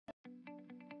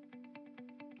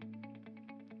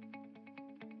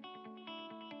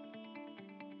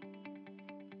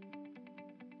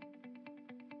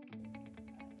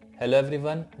Hello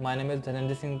everyone, my name is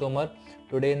Dhananjay Singh Tomar.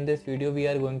 Today in this video we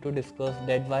are going to discuss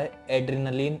that why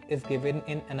adrenaline is given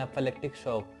in anaphylactic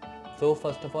shock. So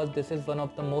first of all, this is one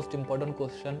of the most important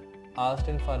question asked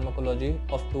in pharmacology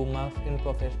of 2 marks in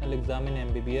professional exam in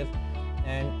MBBS,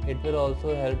 and it will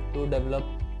also help to develop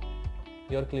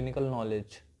your clinical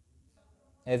knowledge.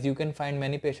 As you can find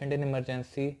many patients in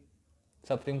emergency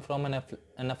suffering from an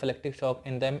anaphylactic shock,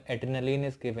 in them adrenaline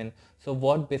is given. So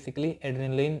what basically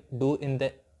adrenaline do in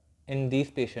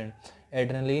these patients?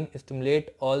 Adrenaline stimulate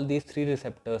all these three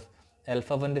receptors: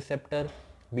 alpha 1 receptor,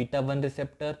 beta 1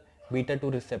 receptor, beta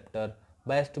 2 receptor.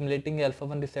 By stimulating alpha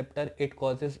 1 receptor, it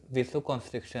causes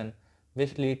vasoconstriction,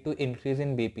 which lead to increase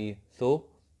in BP. So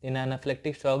in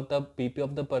anaphylactic shock, the BP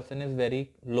of the person is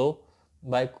very low.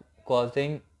 By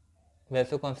causing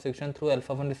vasoconstriction through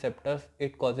alpha 1 receptors,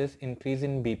 it causes increase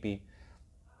in BP.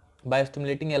 By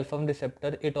stimulating alpha 1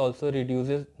 receptor, it also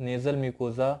reduces nasal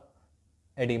mucosa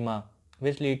edema,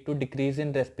 which lead to decrease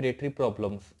in respiratory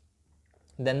problems.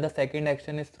 Then the second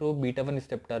action is through beta 1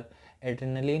 receptor.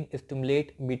 Adrenaline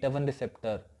stimulate beta 1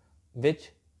 receptor,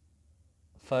 which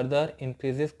further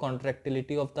increases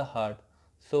contractility of the heart.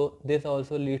 So this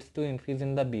also leads to increase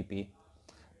in the BP.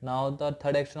 Now the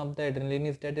third action of the adrenaline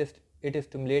is that it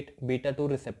stimulates beta 2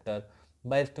 receptor.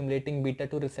 By stimulating beta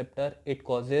 2 receptor, it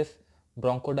causes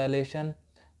bronchodilation,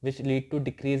 which lead to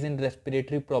decrease in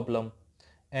respiratory problem.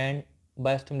 And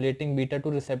by stimulating beta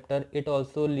 2 receptor, it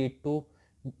also lead to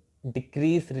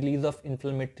decrease release of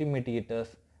inflammatory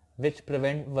mediators, which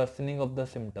prevent worsening of the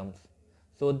symptoms.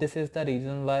 So this is the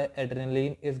reason why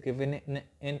adrenaline is given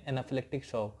in anaphylactic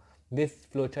shock. This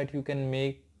flowchart you can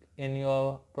make in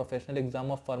your professional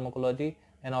exam of pharmacology,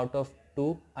 and out of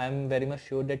 2 I am very much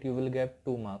sure that you will get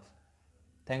 2 marks.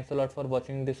 Thanks a lot for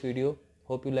watching this video.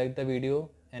 Hope you like the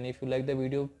video, and if you like the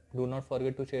video, do not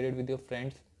forget to share it with your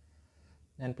friends,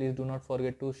 and please do not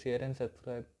forget to share and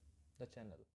subscribe the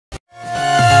channel.